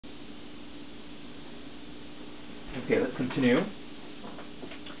Okay, let's continue.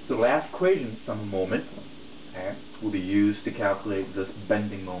 So the last equation, some moment, okay, will be used to calculate this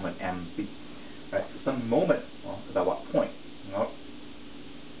bending moment mb. Right, so some moment, well, about what point? Well,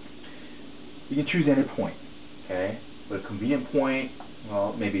 you can choose any point, okay? But a convenient point,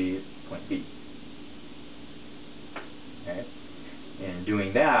 well, maybe point B. Okay? And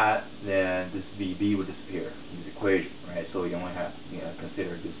doing that, then this VB would disappear in this equation, right? So you only have,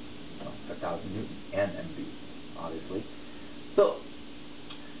 consider this 5,000 Newton and MB, obviously. So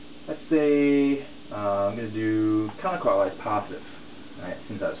let's say I'm going to do counterclockwise positive, right?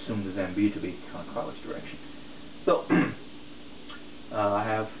 Since I assume this MB to be counterclockwise direction. So I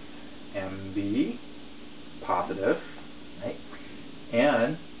have MB positive, right?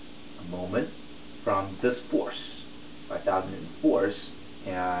 And a moment from this force, 5,000 Newton force,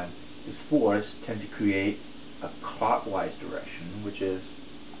 and this force tends to create a clockwise direction, which is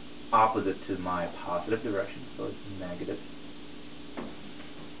opposite to my positive direction, so it's negative.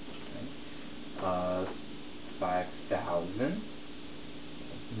 Okay. 5,000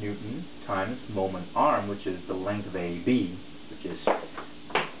 Newton times moment arm, which is the length of AB, which is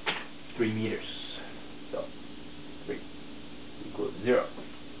 3 meters. So 3 equals 0.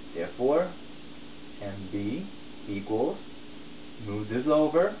 Therefore, MB equals, move this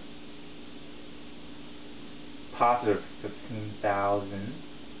over, positive 15,000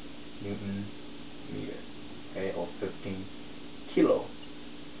 Newton meter, okay, or 15 kilo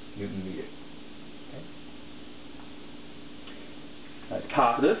Newton meter. Okay. That's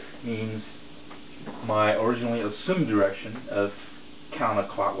positive means my originally assumed direction of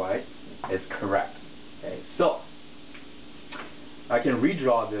counterclockwise is correct. Okay, so I can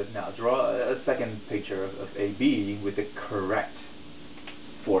redraw this now. Draw a second picture of AB with the correct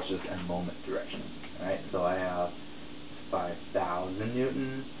forces and moment direction. Right? So I have 5,000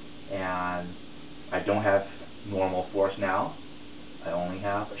 Newton, and I don't have normal force now. I only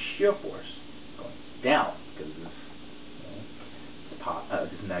have a shear force going down because of this,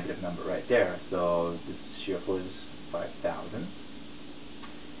 this negative number right there. So this shear force is 5,000,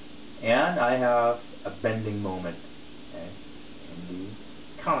 and I have a bending moment. Okay, in the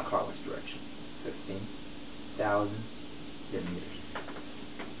counterclockwise direction, 15,000 Newton meters.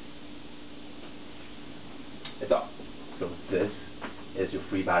 That's all. So this is your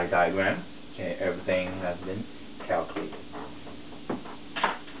free body diagram. Okay, everything has been calculated.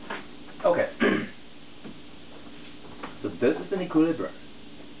 Okay. So this is an equilibrium.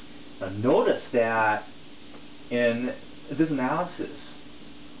 Now notice that in this analysis,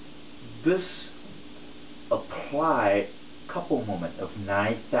 this applied couple moment of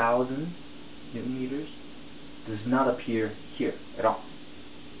 9,000 Newton meters does not appear here at all.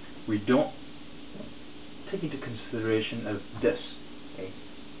 We don't take into consideration of this, okay,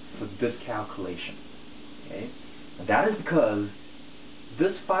 for this calculation. Okay, and that is because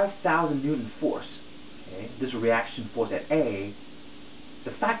this 5,000 Newton force, okay, this reaction force at A,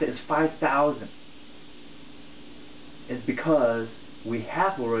 the fact that it's 5,000 is because we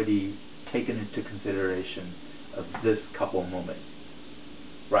have already taken into consideration of this couple moment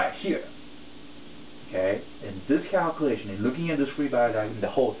right here. Okay, in this calculation, in looking at this free body diagram, the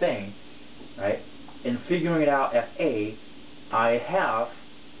whole thing, right, in figuring it out at A, I have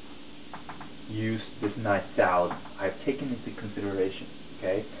used this 9,000. I've taken into consideration.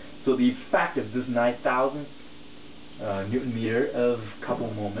 Okay, so the effect of this 9,000 Newton meter of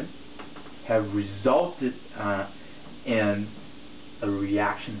couple moment have resulted in a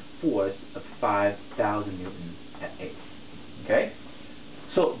reaction force of 5,000 Newton at A. Okay,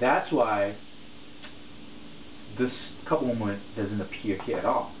 so that's why this couple moment doesn't appear here at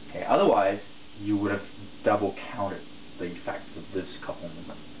all. Okay, otherwise you would have double counted the effects of this couple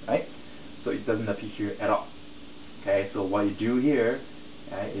moment, right? So it doesn't appear here at all. Okay, so what you do here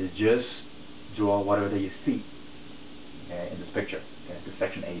is just draw whatever that you see, okay, in this picture. Okay, this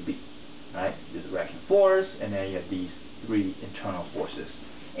section AB, right? This reaction force, and then you have these three internal forces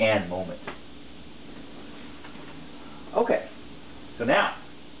and moment. Okay, so now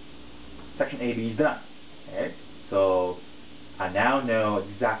section AB is done. Okay, so I now know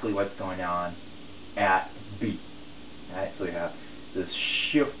exactly what's going on at B. Right, so we have this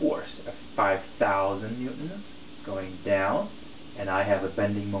shear force of 5,000 newtons going down, and I have a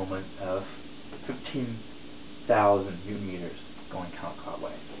bending moment of 15,000 Newton meters going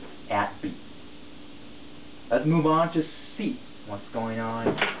counterclockwise at B. Let's move on to C. What's going on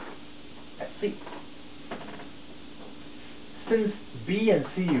at C? Since B and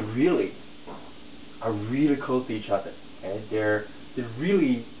C are really close to each other, okay? They're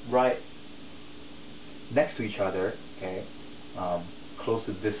really right next to each other, okay? close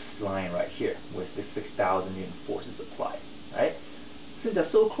to this line right here, with the 6,000 Newton forces applied, right? Since they're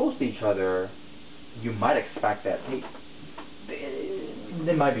so close to each other, you might expect that, hey,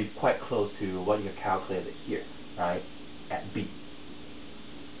 they might be quite close to what you calculated here, right, at B.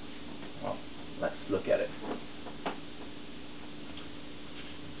 Well, let's look at it.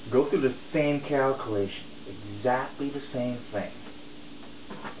 Go through the same calculation, exactly the same thing,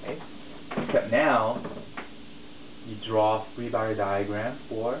 okay? Except now, you draw a free body diagram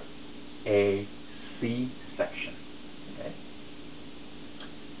for a C section, okay?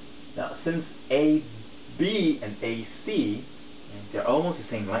 Now, since AB and AC, they're almost the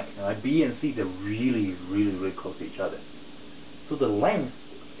same length. Now, B and C, they're really, really, really close to each other. So the length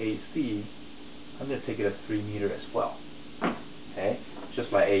AC, I'm going to take it as 3 meters as well. Okay,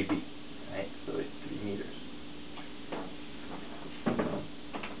 just like AB, right? So it's 3 meters.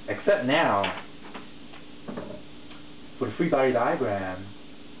 Except now, for the free body diagram,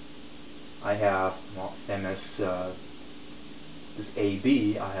 I have, well, same as this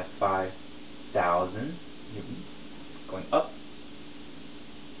AB, I have 5,000 newtons going up.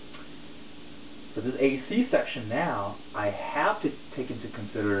 For this AC section now, I have to take into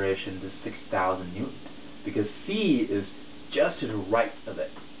consideration the 6,000 newtons, because C is just to the right of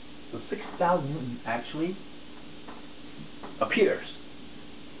it. So 6,000 newtons actually appears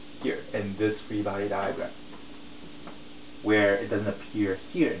here in this free body diagram, where it doesn't appear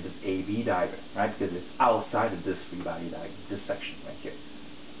here in this AB diagram, right? Because it's outside of this free body diagram, this section right here.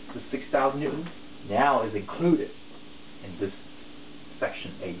 The 6,000 newtons now is included in this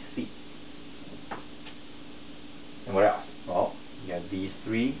section AC. And what else? Well, you have these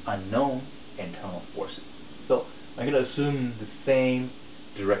 3 unknown internal forces. So I'm going to assume the same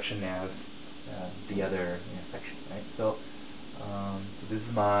direction as the other section, right? So this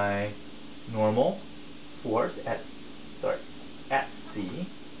is my normal force at C.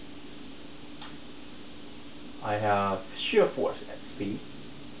 I have shear force at C,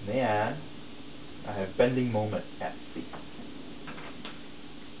 and I have bending moment at C.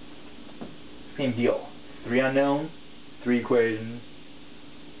 Same deal. 3 unknowns, 3 equations,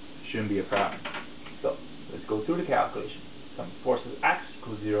 shouldn't be a problem. So let's go through the calculation. Some forces X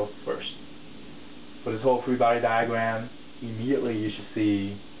equals 0 first. For this whole free body diagram, immediately you should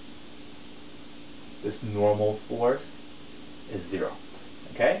see this normal force is 0.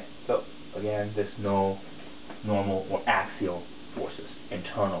 Okay? So again, there's no normal or axial forces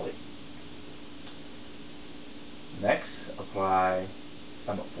internally. Next, apply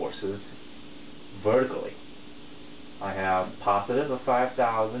sum of forces vertically. I have positive of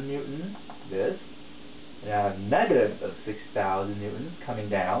 5,000 newtons, this, and I have negative of 6,000 newtons coming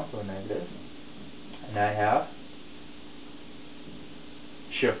down, so negative, and I have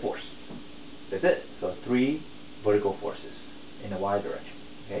shear force. That's it. So 3 vertical forces in the y direction.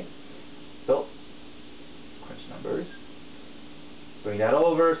 Okay. So crunch numbers. Bring that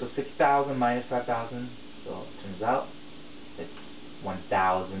over. So 6,000 minus 5,000. So it turns out it's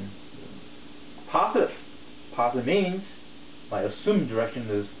 1,000. Positive. Positive means my assumed direction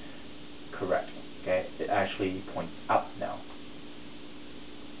is correct. Okay. It actually points up now.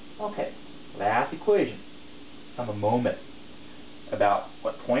 Okay. Last equation. Sum of moment. About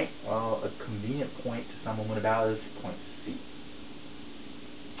what point? Well, a convenient point to sum moment about is point C.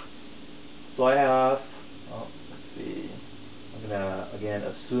 So I have, well, let's see, I'm going to again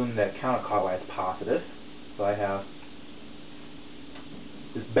assume that counterclockwise positive. So I have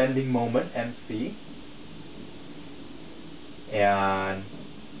this bending moment MC, and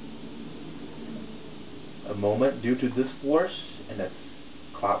a moment due to this force, and that's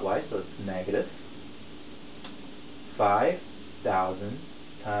clockwise, so it's negative 5,000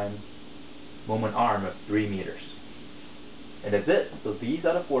 times moment arm of 3 meters. And that's it. So these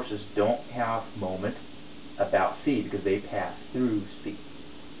other forces don't have moment about C because they pass through C.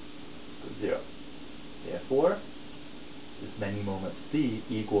 So 0. Therefore, this bending moment C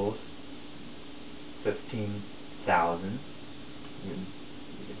equals 15,000 newton.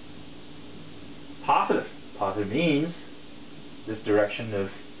 Positive. Positive means this direction of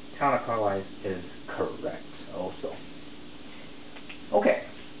counterclockwise is correct also. Okay,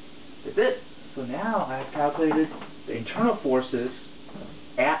 that's it. So now I've calculated the internal forces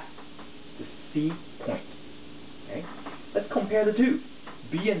at the C point. Okay, let's compare the two,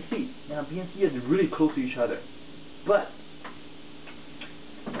 B and C. Now B and C are really close to each other, but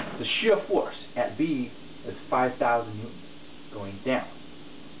the shear force at B is 5,000 newtons going down.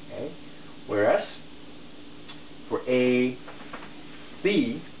 Okay, whereas for AC,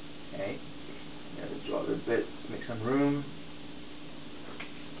 okay, let's draw a little bit, let's make some room.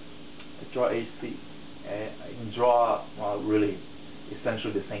 Let's draw AC. Okay, I can draw, well, really,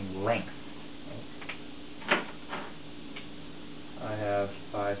 essentially the same length. Okay? I have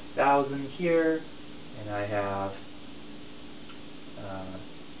 5,000 here, and I have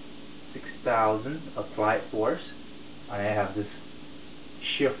 6,000 applied force. I have this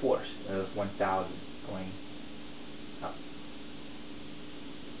shear force of 1,000 going up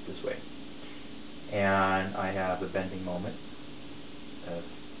this way, and I have a bending moment of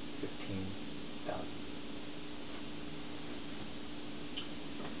 15,000.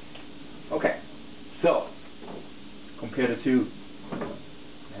 Okay, so compare the two.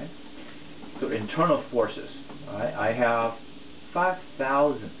 Okay, so internal forces. Right, I have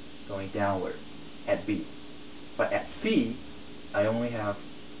 5,000 going downward at B, but at C I only have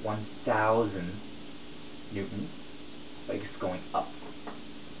 1,000 newtons, like it's going up.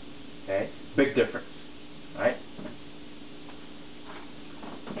 Okay, big difference, right?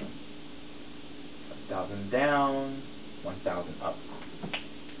 1,000 down, 1,000 up.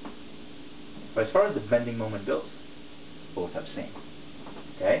 But as far as the bending moment goes, both have the same.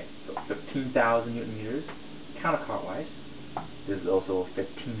 Okay, so 15,000 newton meters counterclockwise. This is also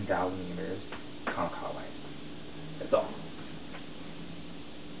 15,000 newton meters counterclockwise. That's all.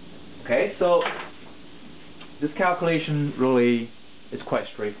 Okay, so this calculation really is quite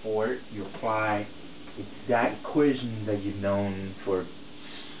straightforward. You apply exact equation that you've known for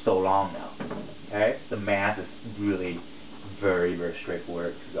so long now. Okay, the math is really very, very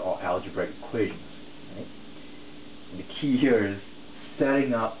straightforward. They're all algebraic equations. Right? And the key here is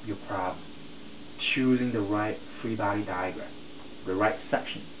setting up your problem, choosing the right free body diagram, the right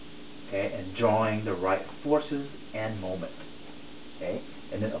section, okay, and drawing the right forces and moment, okay,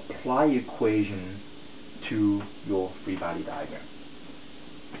 and then apply the equation to your free body diagram,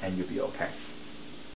 and you'll be okay.